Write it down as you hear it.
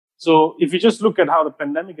So if you just look at how the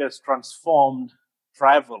pandemic has transformed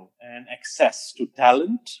travel and access to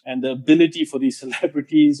talent and the ability for these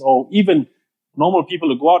celebrities or even normal people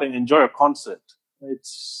to go out and enjoy a concert,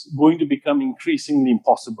 it's going to become increasingly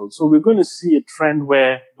impossible. So we're going to see a trend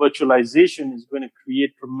where virtualization is going to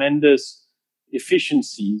create tremendous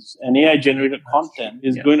efficiencies, and AI-generated content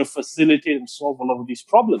is going to facilitate and solve a lot of these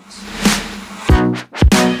problems.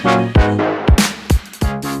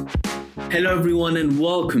 Hello, everyone, and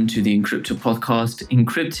welcome to the Encrypted podcast.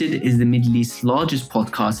 Encrypted is the Middle East's largest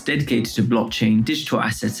podcast dedicated to blockchain, digital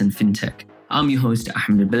assets, and fintech. I'm your host,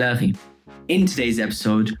 Ahmed Al-Balaghi. In today's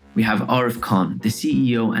episode, we have Arif Khan, the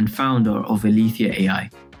CEO and founder of Alethea.AI.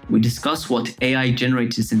 We discuss what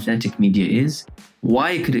AI-generated synthetic media is,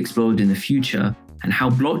 why it could explode in the future, and how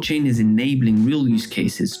blockchain is enabling real use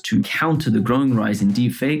cases to counter the growing rise in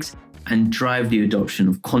deepfakes and drive the adoption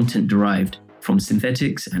of content derived from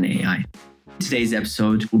synthetics and AI. Today's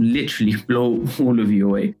episode will literally blow all of you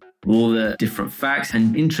away. All the different facts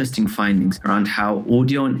and interesting findings around how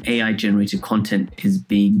audio and AI-generated content is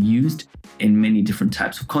being used in many different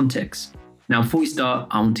types of contexts. Now, before we start,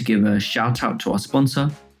 I want to give a shout out to our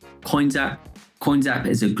sponsor, CoinsApp. CoinsApp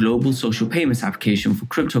is a global social payments application for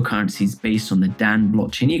cryptocurrencies based on the DAN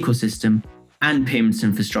blockchain ecosystem and payments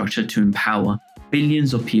infrastructure to empower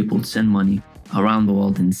billions of people to send money around the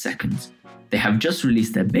world in seconds. They have just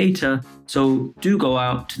released their beta, so do go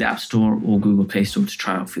out to the App Store or Google Play Store to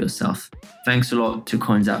try out for yourself. Thanks a lot to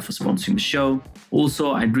CoinsApp for sponsoring the show.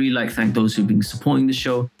 Also, I'd really like to thank those who've been supporting the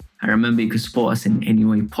show. And remember, you can support us in any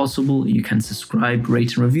way possible. You can subscribe,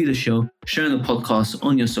 rate, and review the show, sharing the podcast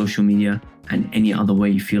on your social media, and any other way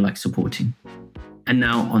you feel like supporting. And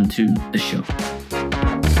now, on to the show.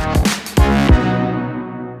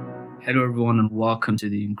 Hello, everyone, and welcome to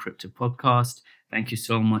the Encrypted podcast. Thank you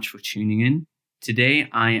so much for tuning in. Today,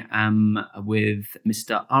 I am with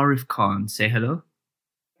Mr. Arif Khan. Say hello.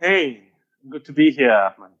 Hey, good to be here,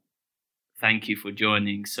 Ahmed. Thank you for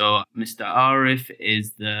joining. So, Mr. Arif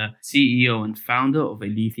is the CEO and founder of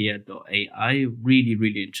Alethea.AI, really,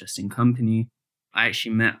 really interesting company. I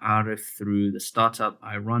actually met Arif through the startup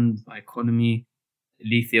I run by Economy.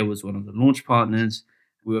 Alethea was one of the launch partners.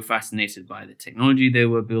 We were fascinated by the technology they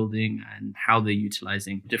were building and how they're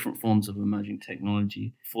utilizing different forms of emerging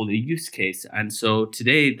technology for the use case. And so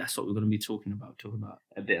today, that's what we're going to be talking about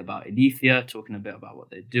a bit about Alethea, talking a bit about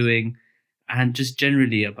what they're doing, and just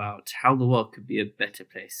generally about how the world could be a better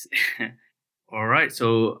place. All right.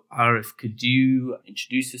 So Arif, could you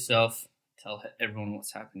introduce yourself, tell everyone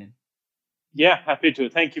what's happening? Yeah, happy to.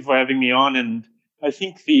 Thank you for having me on. And I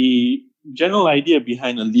think the general idea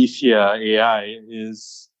behind Alethea.AI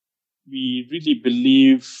is we really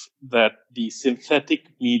believe that the synthetic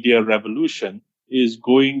media revolution is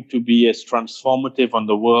going to be as transformative on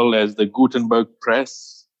the world as the Gutenberg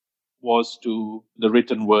press was to the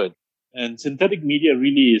written word. And synthetic media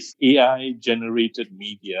really is AI-generated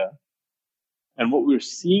media. And what we're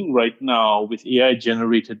seeing right now with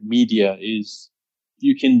AI-generated media is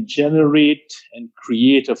you can generate and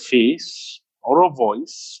create a face or a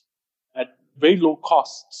voice at very low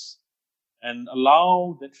costs and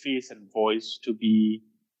allow that face and voice to be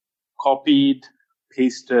copied,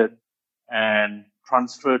 pasted, and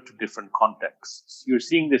transferred to different contexts. You're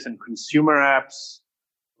seeing this in consumer apps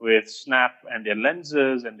with Snap and their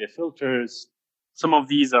lenses and their filters. Some of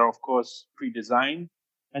these are, of course, pre-designed.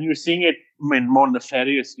 And you're seeing it in more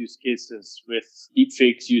nefarious use cases with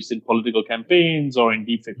deepfakes used in political campaigns or in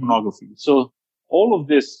deepfake pornography. So all of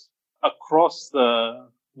this across the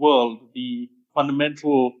world, the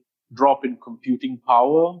fundamental drop in computing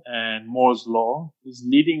power and Moore's law is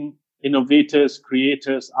leading innovators,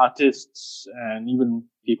 creators, artists, and even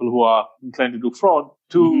people who are inclined to do fraud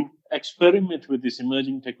to experiment with these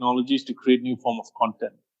emerging technologies to create new form of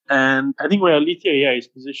content. And I think where Alethea.AI is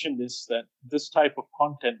positioned is that this type of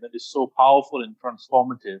content that is so powerful and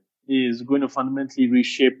transformative is going to fundamentally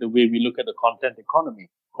reshape the way we look at the content economy.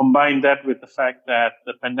 Combine that with the fact that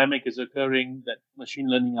the pandemic is occurring, that machine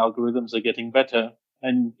learning algorithms are getting better,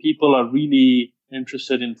 and people are really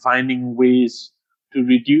interested in finding ways to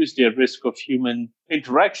reduce their risk of human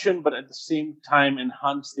interaction, but at the same time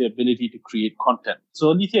enhance their ability to create content.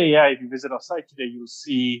 So Alethea.AI, if you visit our site today, you'll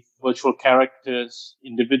see virtual characters,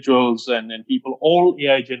 individuals, and people, all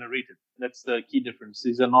AI generated. That's the key difference.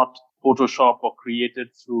 These are not Photoshop or created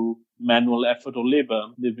through manual effort or labor.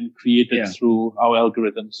 They've been created through our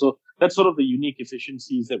algorithms. So that's sort of the unique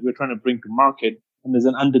efficiencies that we're trying to bring to market. And there's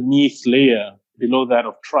an underneath layer below that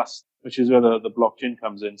of trust, which is where the blockchain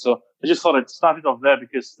comes in. So I just thought I'd start it off there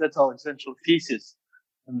because that's our essential thesis.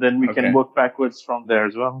 And then we can work backwards from there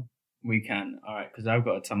as well. We can. All right, because I've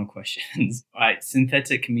got a ton of questions. All right,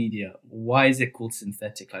 synthetic media. Why is it called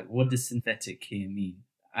synthetic? Like, what does synthetic here mean?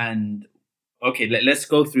 And okay, let's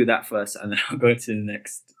go through that first, and then I'll go to the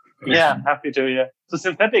next Yeah, question. happy to. Yeah. So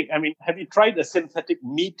synthetic. I mean, have you tried a synthetic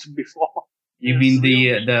meat before? You There's mean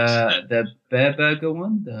real the meat. bear burger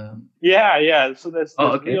one? The Yeah. So there's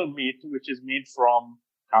okay. real meat which is made from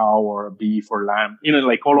cow or beef or lamb.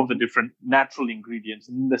 Like all of the different natural ingredients,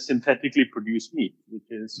 and the synthetically produced meat, which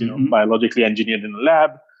is Mm-hmm. biologically engineered in a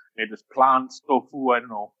lab, made with plants, tofu, I don't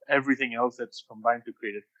know, everything else that's combined to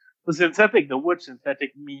create it. So synthetic, the word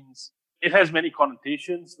synthetic means it has many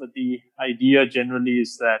connotations, but the idea generally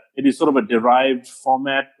is that it is sort of a derived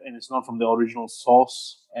format and it's not from the original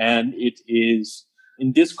source. And it is,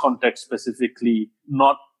 in this context specifically,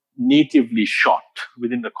 not natively shot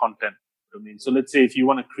within the content domain. So let's say if you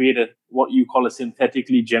want to create what you call a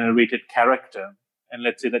synthetically generated character, and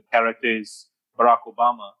let's say that character is Barack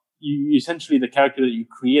Obama, essentially the character that you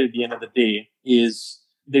create at the end of the day is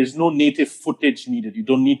there's no native footage needed. You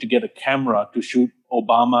don't need to get a camera to shoot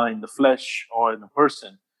Obama in the flesh or in a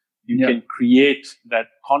person. You can create that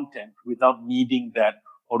content without needing that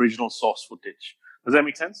original source footage. Does that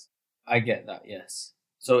make sense? I get that, yes.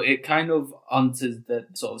 So it kind of answers the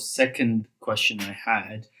sort of second question I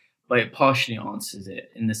had, but it partially answers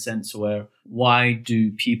it in the sense where why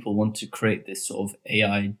do people want to create this sort of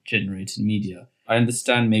AI generated media? I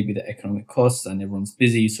understand maybe the economic costs and everyone's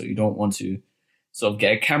busy, so you don't want to sort of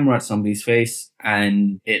get a camera at somebody's face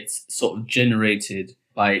and it's sort of generated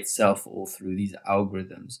by itself or through these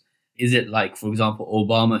algorithms. Is it like, for example,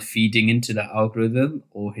 Obama feeding into that algorithm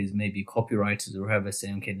or his maybe copywriters or whoever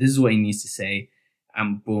saying, okay, this is what he needs to say,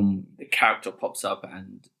 and boom, the character pops up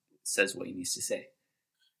and says what he needs to say?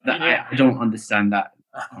 I don't understand that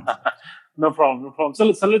concept. No problem. So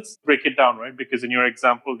let's break it down, right? Because in your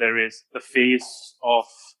example, there is the face of,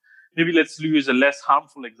 maybe let's use a less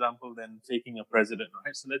harmful example than faking a president,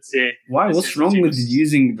 right? So let's say, Why? What's wrong with use,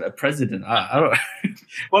 using a president? I don't.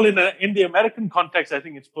 well, in the American context, I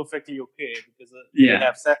think it's perfectly okay because they Yeah,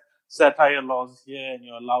 have satire laws here, and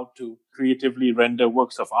you're allowed to creatively render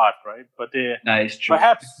works of art, right? But that is true.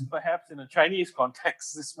 perhaps in a Chinese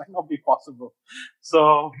context, this might not be possible.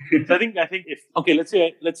 So I think if okay, let's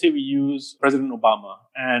say we use President Obama,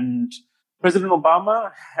 and President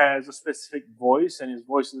Obama has a specific voice, and his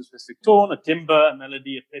voice is a specific tone, a timbre, a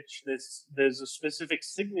melody, a pitch. There's a specific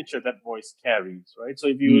signature that voice carries, right? So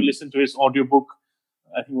if you listen to his audiobook,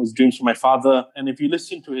 I think it was Dreams from My Father, and if you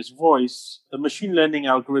listen to his voice, the machine learning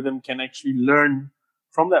algorithm can actually learn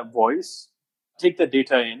from that voice, take the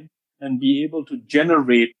data in, and be able to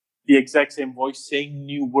generate the exact same voice saying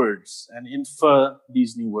new words and infer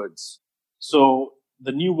these new words. So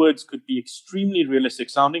the new words could be extremely realistic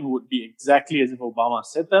sounding, would be exactly as if Obama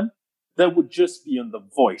said them. That would just be on the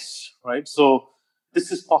voice, right? So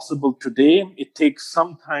this is possible today. It takes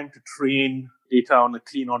some time to train data on a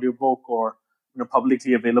clean audiobook or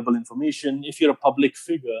publicly available information. If you're a public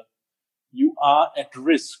figure, you are at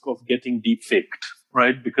risk of getting deepfaked,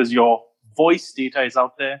 right? Because your voice data is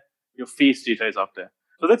out there, your face data is out there.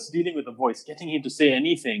 So that's dealing with the voice. Getting him to say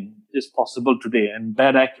anything is possible today, and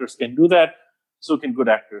bad actors can do that. So can good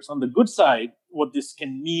actors. On the good side, what this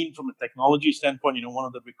can mean from a technology standpoint, one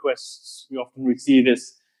of the requests we often receive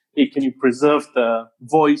is, hey, can you preserve the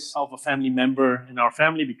voice of a family member in our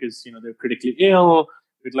family because, they're critically ill?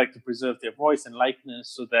 We'd like to preserve their voice and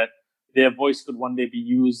likeness so that their voice could one day be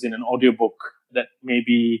used in an audiobook that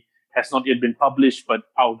maybe has not yet been published, but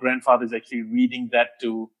our grandfather is actually reading that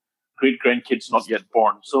to great grandkids not yet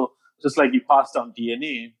born. So just like you pass down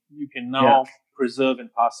DNA, you can now preserve and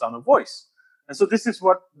pass down a voice. And so this is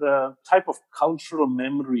what the type of cultural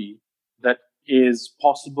memory that is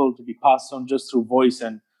possible to be passed on just through voice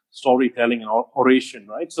and storytelling and oration,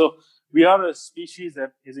 right? So we are a species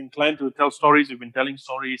that is inclined to tell stories. We've been telling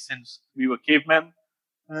stories since we were cavemen.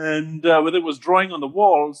 And whether it was drawing on the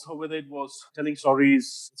walls or whether it was telling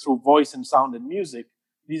stories through voice and sound and music,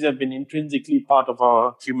 these have been intrinsically part of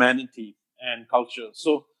our humanity and culture.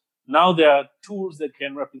 So now there are tools that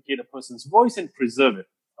can replicate a person's voice and preserve it.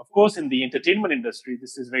 Of course, in the entertainment industry,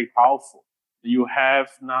 this is very powerful. You have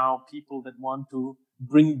now people that want to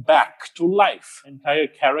bring back to life entire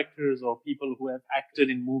characters or people who have acted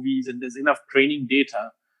in movies, and there's enough training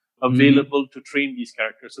data available to train these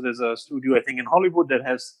characters. So there's a studio, I think, in Hollywood that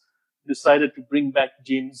has decided to bring back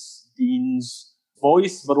James Dean's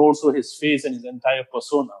voice, but also his face and his entire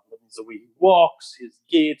persona. That means the way he walks, his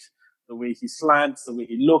gait, the way he slants, the way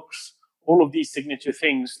he looks, all of these signature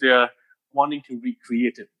things, they're wanting to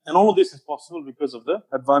recreate it. And all of this is possible because of the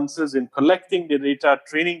advances in collecting the data,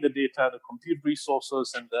 training the data, the compute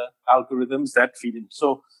resources, and the algorithms that feed in.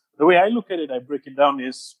 So The way I look at it, I break it down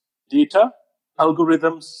is data,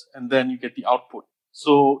 algorithms, and then you get the output.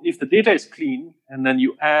 So if the data is clean and then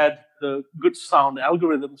you add the good sound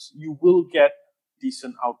algorithms, you will get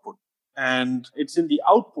decent output. And it's in the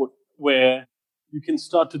output where you can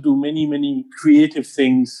start to do many, many creative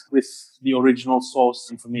things with the original source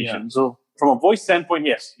information. Yeah. So from a voice standpoint,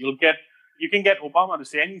 yes, you can get Obama to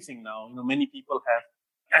say anything now. Many people have.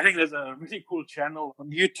 I think there's a really cool channel on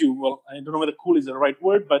YouTube. Well, I don't know whether cool is the right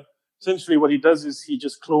word, but essentially what he does is he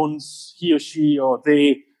or she or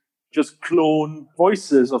they just clone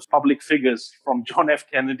voices of public figures from John F.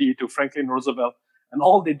 Kennedy to Franklin Roosevelt. And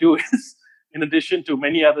all they do is, in addition to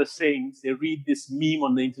many other sayings, they read this meme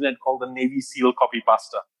on the internet called the Navy SEAL copy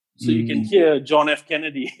pasta. So you can hear John F.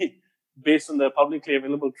 Kennedy, based on the publicly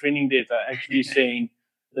available training data, actually saying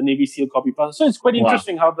the Navy SEAL copy pasta. So it's quite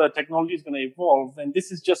interesting how the technology is going to evolve. And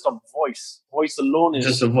this is just on voice. Voice alone is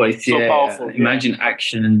just a voice, so powerful. Imagine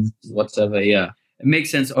actions, whatever. Yeah, it makes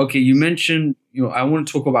sense. Okay, you mentioned, I want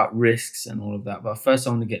to talk about risks and all of that. But first, I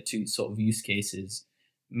want to get to sort of use cases.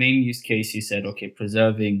 Main use case, you said, okay,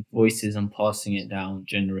 preserving voices and passing it down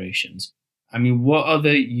generations. I mean, what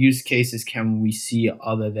other use cases can we see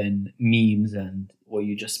other than memes and what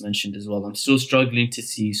you just mentioned as well? I'm still struggling to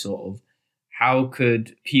see sort of how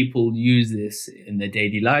could people use this in their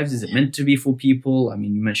daily lives? Is it meant to be for people? I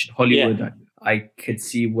mean, you mentioned Hollywood. Yeah. I could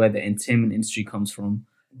see where the entertainment industry comes from.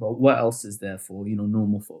 But what else is there for,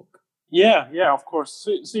 normal folk? Yeah, of course.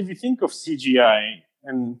 So if you think of CGI,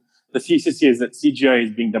 and the thesis here is that CGI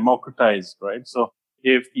is being democratized, right? So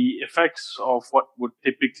if the effects of what would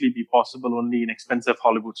typically be possible only in expensive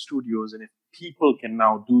Hollywood studios, and if people can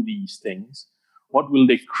now do these things, what will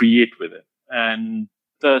they create with it? And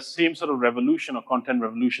the same sort of revolution or content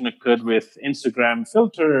revolution occurred with Instagram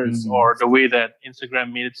filters or the way that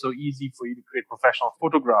Instagram made it so easy for you to create professional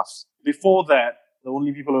photographs. Before that, the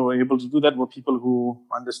only people who were able to do that were people who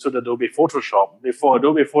understood Adobe Photoshop. Before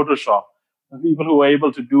Adobe Photoshop, the people who were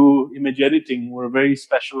able to do image editing were a very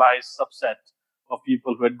specialized subset of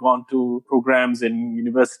people who had gone to programs in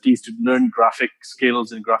universities to learn graphic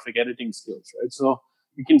skills and graphic editing skills, right? So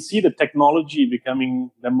you can see the technology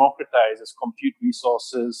becoming democratized as compute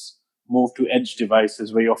resources move to edge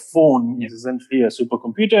devices where your phone is essentially a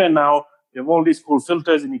supercomputer. And now you have all these cool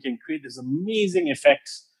filters and you can create these amazing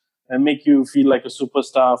effects and make you feel like a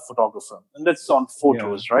superstar photographer. And that's on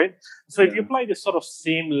photos, right? So if you apply this sort of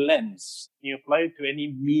same lens, you apply it to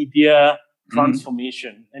any media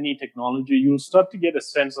transformation, any technology, you'll start to get a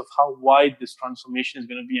sense of how wide this transformation is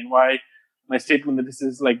going to be, and why my statement that this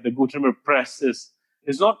is like the Gutenberg press is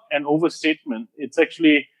not an overstatement. It's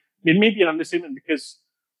actually, it may be an understatement, because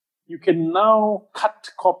you can now cut,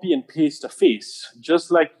 copy, and paste a face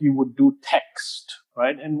just like you would do text,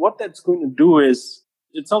 right? And what that's going to do is,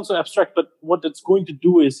 it sounds so abstract, but what it's going to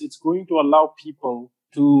do is it's going to allow people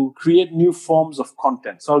to create new forms of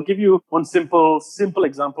content. So I'll give you one simple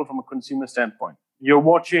example from a consumer standpoint. You're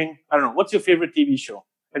watching, I don't know, what's your favorite TV show?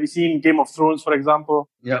 Have you seen Game of Thrones, for example?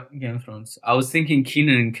 Yep, Game of Thrones. I was thinking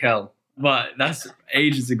Kenan and Kel, but that's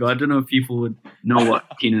ages ago. I don't know if people would know what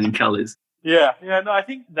Kenan and Kel is. Yeah. No, I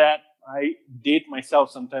think that I date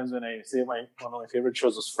myself sometimes when I say one of my favorite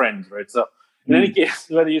shows was Friends, right? So in any case,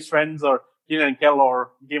 whether it's Friends or Kenan and Kel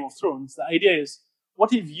or Game of Thrones, the idea is,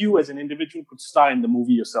 what if you as an individual could star in the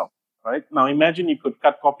movie yourself, right? Now imagine you could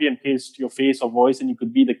cut, copy, and paste your face or voice and you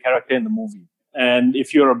could be the character in the movie. And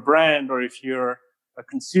if you're a brand or if you're a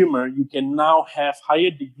consumer, you can now have higher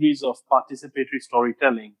degrees of participatory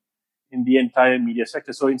storytelling in the entire media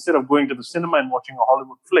sector. So instead of going to the cinema and watching a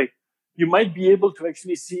Hollywood flick, you might be able to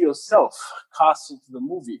actually see yourself cast into the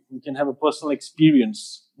movie. You can have a personal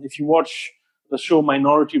experience. If you watch the show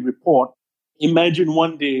Minority Report, imagine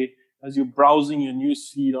one day as you're browsing your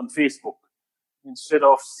news feed on Facebook, instead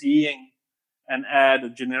of seeing an ad, a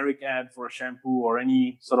generic ad for a shampoo or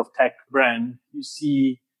any sort of tech brand, you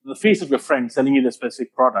see the face of your friend selling you the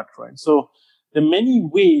specific product, right? So there are many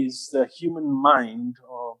ways the human mind,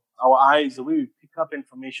 or our eyes, the way we pick up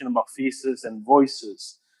information about faces and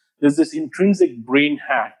voices, there's this intrinsic brain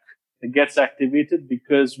hack that gets activated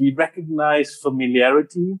because we recognize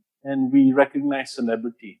familiarity and we recognize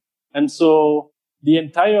celebrity. And so the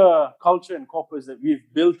entire culture and corpus that we've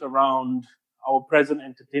built around our present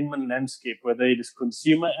entertainment landscape, whether it is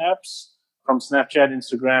consumer apps from Snapchat,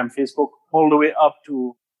 Instagram, Facebook, all the way up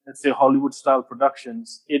to, let's say, Hollywood-style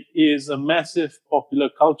productions, it is a massive popular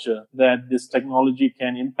culture that this technology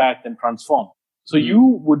can impact and transform. So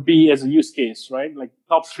you would be, as a use case, right? Like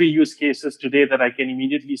top 3 use cases today that I can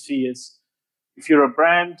immediately see is, if you're a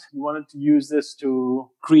brand, you wanted to use this to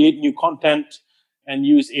create new content and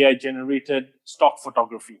use AI-generated stock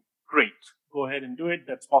photography. Great. go ahead and do it.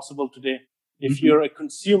 That's possible today. If you're a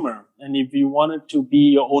consumer and if you wanted to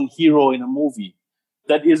be your own hero in a movie,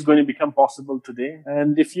 that is going to become possible today.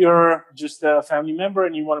 And if you're just a family member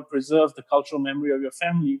and you want to preserve the cultural memory of your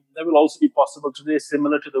family, that will also be possible today,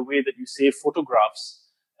 similar to the way that you save photographs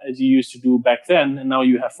as you used to do back then. And now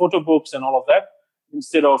you have photo books and all of that.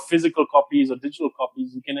 Instead of physical copies or digital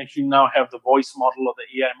copies, you can actually now have the voice model or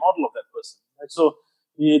the AI model of that person. Right? So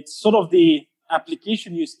it's sort of the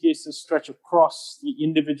application use cases stretch across the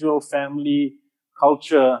individual, family,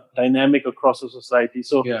 culture dynamic across a society.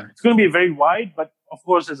 So it's going to be very wide, but of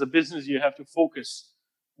course, as a business, you have to focus.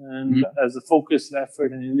 And as a focused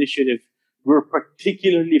effort and initiative, we're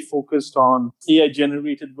particularly focused on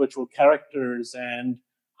AI-generated virtual characters and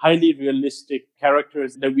highly realistic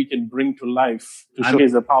characters that we can bring to life to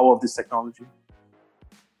showcase the power of this technology.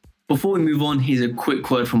 Before we move on, here's a quick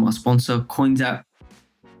word from our sponsor, CoinsApp.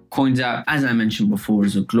 CoinsApp, as I mentioned before,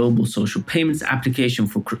 is a global social payments application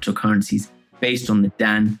for cryptocurrencies based on the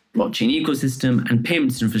DAN blockchain ecosystem and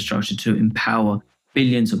payments infrastructure to empower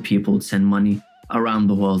billions of people to send money around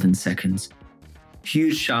the world in seconds.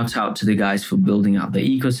 Huge shout out to the guys for building out the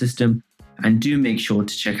ecosystem, and do make sure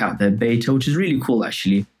to check out their beta, which is really cool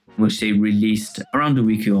actually, which they released around a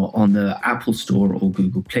week ago on the Apple Store or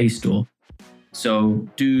Google Play Store. So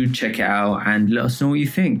do check it out and let us know what you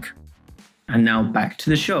think. And now back to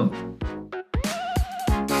the show.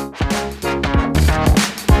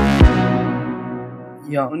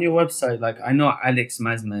 Yeah, on your website, like I know Alex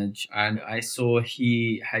Mazmaj, and I saw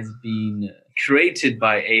he has been created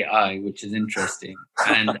by AI, which is interesting.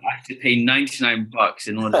 And I have to pay $99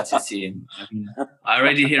 in order to see him. I mean, I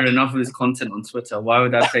already hear enough of his content on Twitter. Why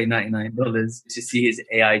would I pay $99 to see his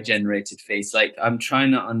AI generated face? Like, I'm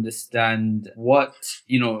trying to understand what, so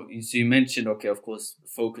you mentioned, okay, of course,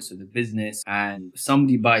 focus of the business, and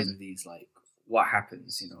somebody buys these, like, what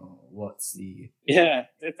happens? What's the... Yeah,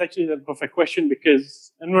 that's actually the perfect question,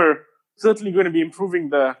 because, and we're certainly going to be improving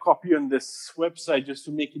the copy on this website just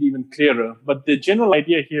to make it even clearer. But the general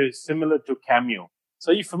idea here is similar to Cameo.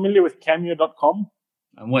 So are you familiar with Cameo.com?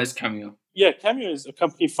 And what is Cameo? Yeah, Cameo is a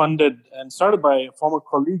company funded and started by a former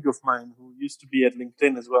colleague of mine who used to be at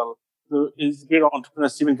LinkedIn as well. So is great entrepreneur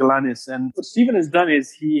Stephen Galanis. And what Stephen has done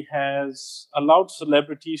is he has allowed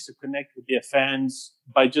celebrities to connect with their fans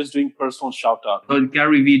by just doing personal shout out. Oh,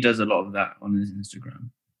 Gary Vee does a lot of that on his Instagram.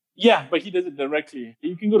 Yeah, but he does it directly.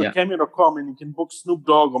 You can go to cameo.com and you can book Snoop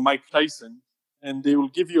Dogg or Mike Tyson, and they will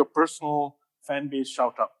give you a personal fan base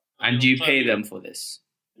shout out. And do you pay them for this?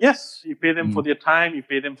 Yes, you pay them for their time, you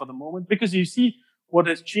pay them for the moment. Because you see, what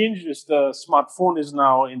has changed is the smartphone is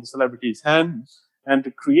now in the celebrity's hands. And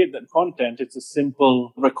to create that content, it's a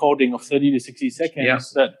simple recording of 30 to 60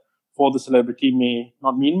 seconds that for the celebrity may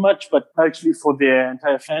not mean much, but actually for their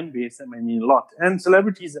entire fan base, that may mean a lot. And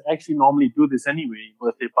celebrities actually normally do this anyway,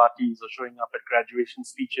 birthday parties or showing up at graduation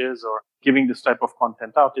speeches or giving this type of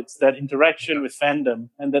content out. It's that interaction with fandom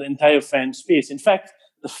and that entire fan space. In fact,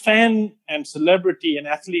 the fan and celebrity and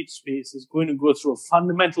athlete space is going to go through a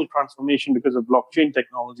fundamental transformation because of blockchain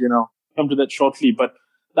technology. And I'll come to that shortly. But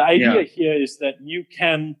the idea here is that you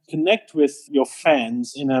can connect with your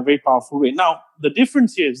fans in a very powerful way. Now, the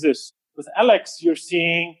difference here is this. With Alex, you're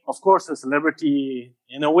seeing, of course, a celebrity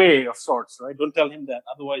in a way of sorts, right? Don't tell him that.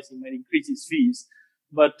 Otherwise, he might increase his fees.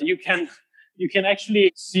 But you can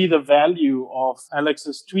actually see the value of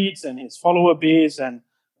Alex's tweets and his follower base and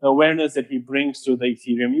the awareness that he brings to the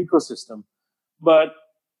Ethereum ecosystem. But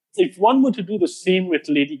if one were to do the same with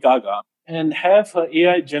Lady Gaga and have her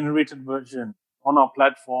AI-generated version on our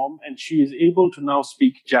platform, and she is able to now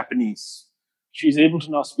speak Japanese. She's able to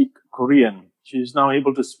now speak Korean. She's now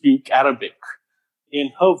able to speak Arabic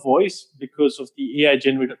in her voice because of the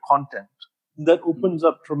AI-generated content. That opens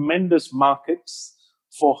up tremendous markets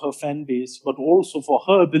for her fan base, but also for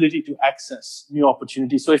her ability to access new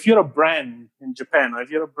opportunities. So if you're a brand in Japan or if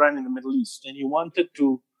you're a brand in the Middle East and you wanted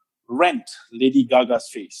to rent Lady Gaga's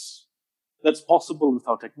face, that's possible with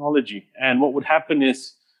our technology. And what would happen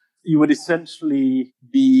is you would essentially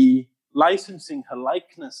be licensing her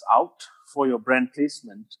likeness out for your brand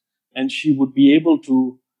placement, and she would be able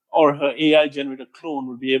to, or her AI-generated clone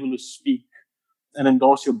would be able to speak and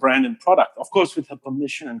endorse your brand and product, of course, with her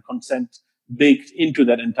permission and consent baked into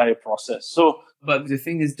that entire process. So, but the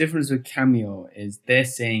thing is, difference with Cameo is they're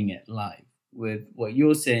saying it live. With what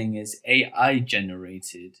you're saying is AI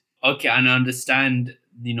generated. Okay, and I understand,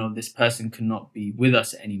 this person cannot be with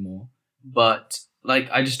us anymore, but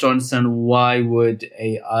I just don't understand why would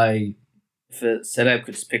AI, if a celeb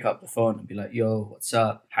could just pick up the phone and be like, yo, what's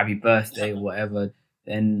up? Happy birthday or whatever,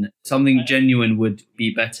 then something genuine would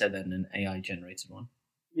be better than an AI generated one.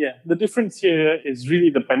 Yeah, the difference here is really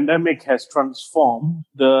the pandemic has transformed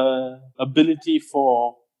the ability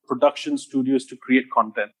for production studios to create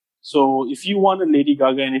content. So if you want a Lady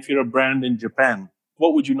Gaga and if you're a brand in Japan,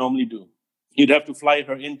 what would you normally do? You'd have to fly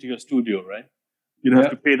her into your studio, right? You'd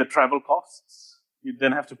have to pay the travel costs. You'd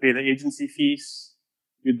then have to pay the agency fees.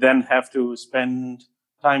 You'd then have to spend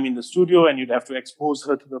time in the studio and you'd have to expose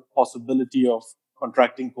her to the possibility of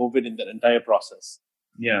contracting COVID in that entire process.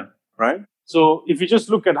 Yeah. Right? So if you just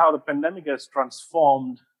look at how the pandemic has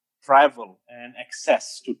transformed travel and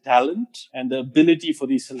access to talent and the ability for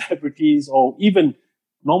these celebrities or even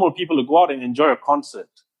normal people to go out and enjoy a concert,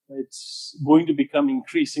 it's going to become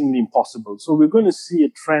increasingly impossible. So we're going to see a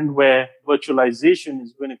trend where virtualization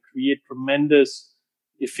is going to create tremendous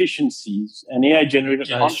efficiencies and AI-generated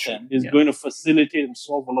content is going to facilitate and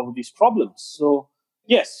solve a lot of these problems. So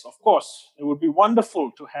yes, of course, it would be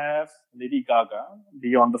wonderful to have Lady Gaga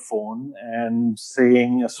be on the phone and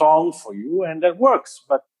sing a song for you, and that works.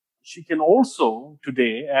 But she can also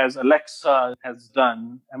today, as Alexa has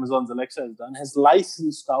done, Amazon's Alexa has done, has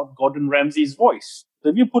licensed out Gordon Ramsay's voice. So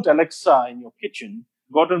if you put Alexa in your kitchen,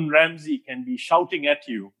 Gordon Ramsay can be shouting at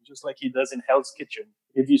you, just like he does in Hell's Kitchen,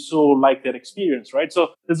 if you so like that experience, right? So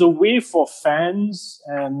there's a way for fans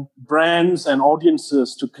and brands and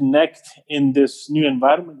audiences to connect in this new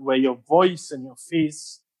environment where your voice and your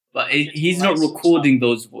face. But he's not recording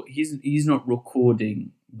those. He's not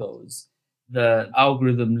recording those. The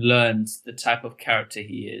algorithm learns the type of character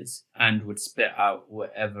he is and would spit out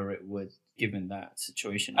whatever it would, given that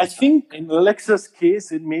situation. I think in Alexa's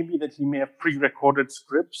case, it may be that he may have pre-recorded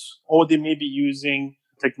scripts, or they may be using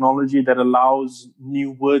technology that allows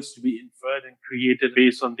new words to be inferred and created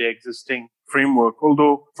based on the existing framework.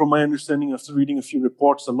 Although, from my understanding after reading a few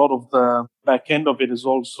reports, a lot of the back end of it is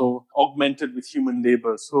also augmented with human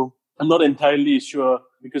labor. So I'm not entirely sure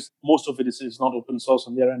because most of it is not open source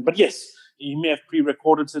on their end. But yes, he may have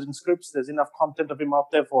pre-recorded certain scripts. There's enough content of him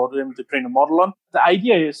out there for them to train a model on. The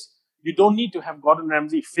idea is you don't need to have Gordon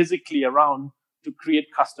Ramsay physically around to create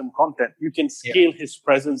custom content. You can scale his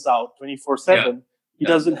presence out 24/7. He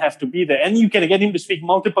doesn't have to be there. And you can get him to speak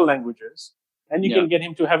multiple languages. And you can get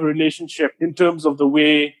him to have a relationship in terms of the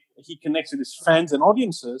way he connects with his fans and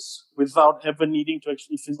audiences without ever needing to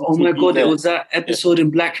actually physically Oh my God, there. it was that episode in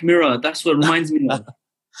Black Mirror. That's what reminds me of.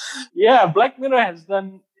 Yeah, Black Mirror has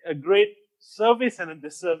done a great service and a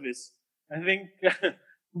disservice, I think.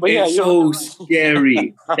 But it's so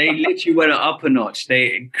scary. They literally went up a notch.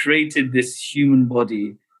 They created this human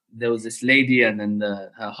body. There was this lady, and then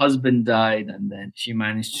her husband died, and then she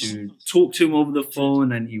managed to talk to him over the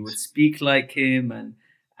phone, and he would speak like him,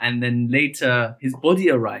 and then later his body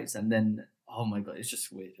arrives, and then oh my God, it's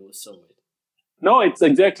just weird. It was so weird. No, it's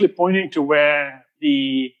exactly pointing to where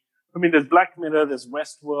there's Black Mirror, there's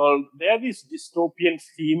Westworld. There are these dystopian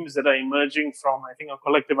themes that are emerging from, I think, our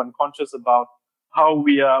collective unconscious about how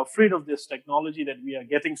we are afraid of this technology that we are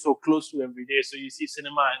getting so close to every day. So you see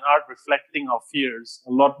cinema and art reflecting our fears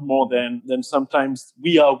a lot more than sometimes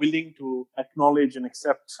we are willing to acknowledge and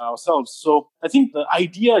accept ourselves. So I think the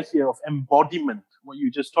idea here of embodiment, what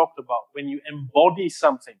you just talked about, when you embody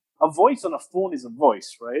something, a voice on a phone is a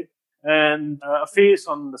voice, right? And a face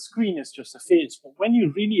on the screen is just a face. But when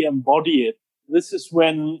you really embody it, this is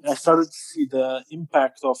when I started to see the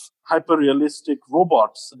impact of hyper-realistic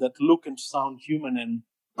robots that look and sound human. And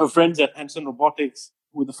our friends at Hanson Robotics,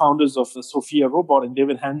 who are the founders of the Sophia robot, and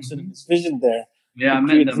David Hanson and his vision there, to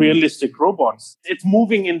create realistic robots. It's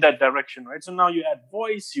moving in that direction, right? So now you add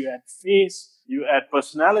voice, you add face, you add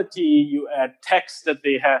personality, you add text that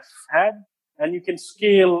they have had. And you can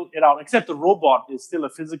scale it out, except the robot is still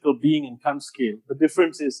a physical being and can't scale. The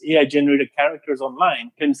difference is AI-generated characters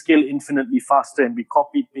online can scale infinitely faster and be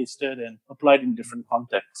copied, pasted, and applied in different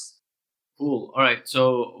contexts. Cool. All right.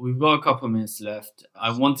 So we've got a couple of minutes left.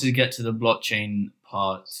 I wanted to get to the blockchain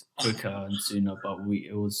part quicker and sooner, but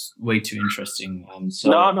it was way too interesting.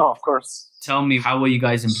 No, of course. Tell me, how are you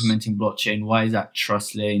guys implementing blockchain? Why is that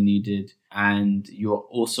trust layer needed? And you're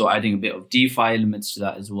also adding a bit of DeFi elements to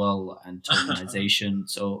that as well, and tokenization.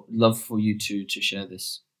 So love for you to share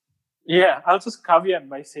this. Yeah, I'll just caveat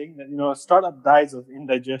by saying that, a startup dies of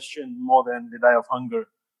indigestion more than they die of hunger.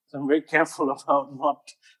 So I'm very careful about not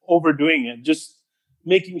overdoing it. Just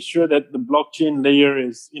making sure that the blockchain layer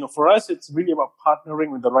is, for us, it's really about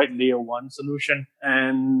partnering with the right layer one solution.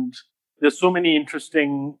 And there's so many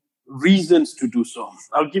interesting reasons to do so.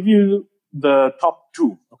 I'll give you the top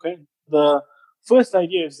two, okay? The first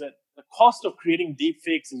idea is that the cost of creating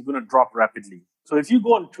deepfakes is going to drop rapidly. So if you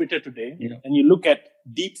go on Twitter today and you look at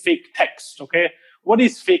deepfake text, okay, what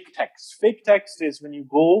is fake text? Fake text is when you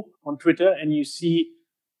go on Twitter and you see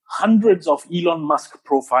hundreds of Elon Musk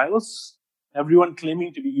profiles, everyone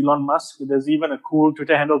claiming to be Elon Musk. There's even a cool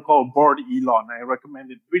Twitter handle called Bored Elon. I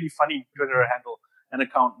recommend it. Really funny Twitter handle and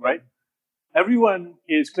account, right? Everyone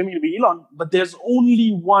is claiming to be Elon, but there's only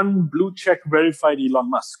one blue check verified Elon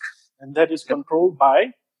Musk, and that is controlled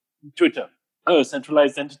by Twitter, a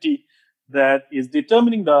centralized entity that is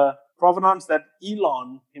determining the provenance that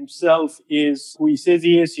Elon himself is who he says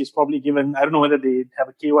he is. He's probably given, I don't know whether they have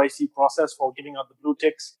a KYC process for giving out the blue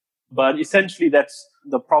ticks, but essentially that's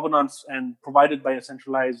the provenance and provided by a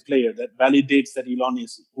centralized player that validates that Elon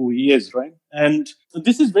is who he is, right? And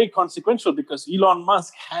this is very consequential because Elon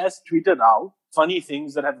Musk has tweeted out funny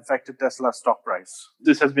things that have affected Tesla's stock price.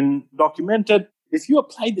 This has been documented. If you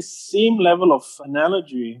apply the same level of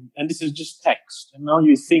analogy, and this is just text, and now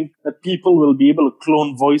you think that people will be able to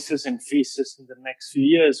clone voices and faces in the next few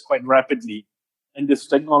years quite rapidly, and this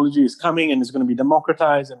technology is coming and is going to be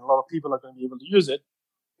democratized and a lot of people are going to be able to use it,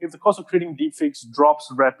 if the cost of creating deepfakes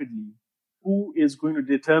drops rapidly, who is going to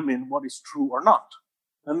determine what is true or not?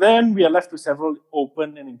 And then we are left with several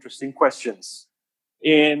open and interesting questions.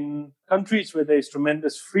 In countries where there is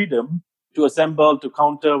tremendous freedom to assemble, to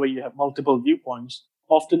counter, where you have multiple viewpoints,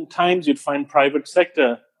 oftentimes you'd find private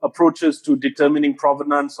sector approaches to determining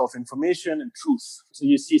provenance of information and truth. So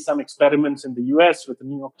you see some experiments in the US with the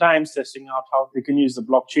New York Times testing out how they can use the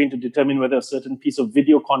blockchain to determine whether a certain piece of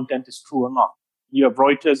video content is true or not. You have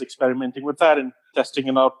Reuters experimenting with that and testing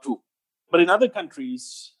it out too. But in other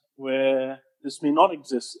countries where this may not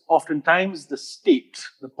exist, oftentimes the state,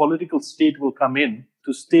 the political state will come in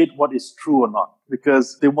to state what is true or not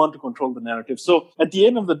because they want to control the narrative. So at the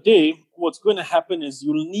end of the day, what's going to happen is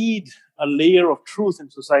you'll need a layer of truth in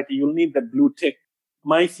society. You'll need that blue tick.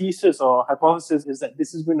 My thesis or hypothesis is that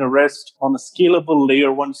this is going to rest on a scalable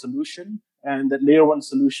layer one solution. And that layer one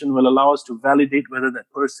solution will allow us to validate whether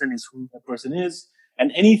that person is who that person is.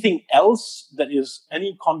 And anything else that is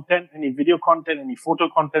any content, any video content, any photo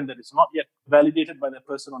content that is not yet validated by that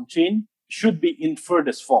person on chain should be inferred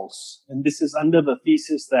as false. And this is under the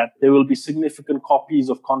thesis that there will be significant copies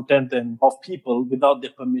of content and of people without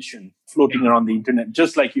their permission floating around the internet,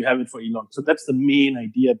 just like you have it for Elon. So that's the main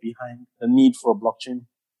idea behind the need for a blockchain.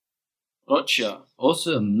 Gotcha.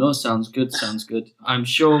 Awesome. No, sounds good. I'm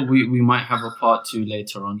sure we might have a part 2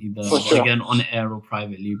 later on, either again on air or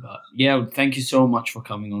privately. But yeah, thank you so much for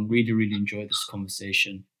coming on. Really, really enjoyed this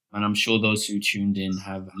conversation. And I'm sure those who tuned in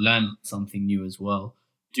have learned something new as well.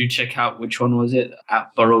 Do check out, which one was it?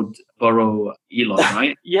 At Borrow Elon,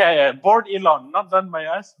 right? yeah. Bored Elon. Not done by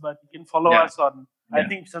us, but you can follow us on, I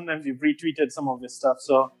think sometimes we've retweeted some of this stuff.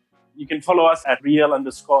 So you can follow us at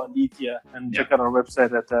real_Alethea and check out our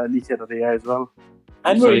website at Alethea.AI as well.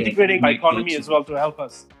 And we're integrating Biconomy as well to help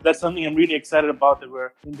us. That's something I'm really excited about, that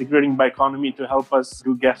we're integrating Biconomy to help us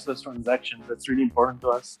do gasless transactions. That's really important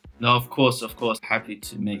to us. No, of course. Happy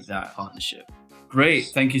to make that partnership. Great.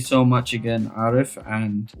 Thank you so much again, Arif,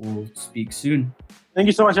 and we'll speak soon. Thank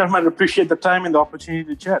you so much, Ahmad. I appreciate the time and the opportunity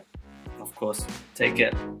to chat. Of course. Take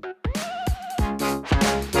care.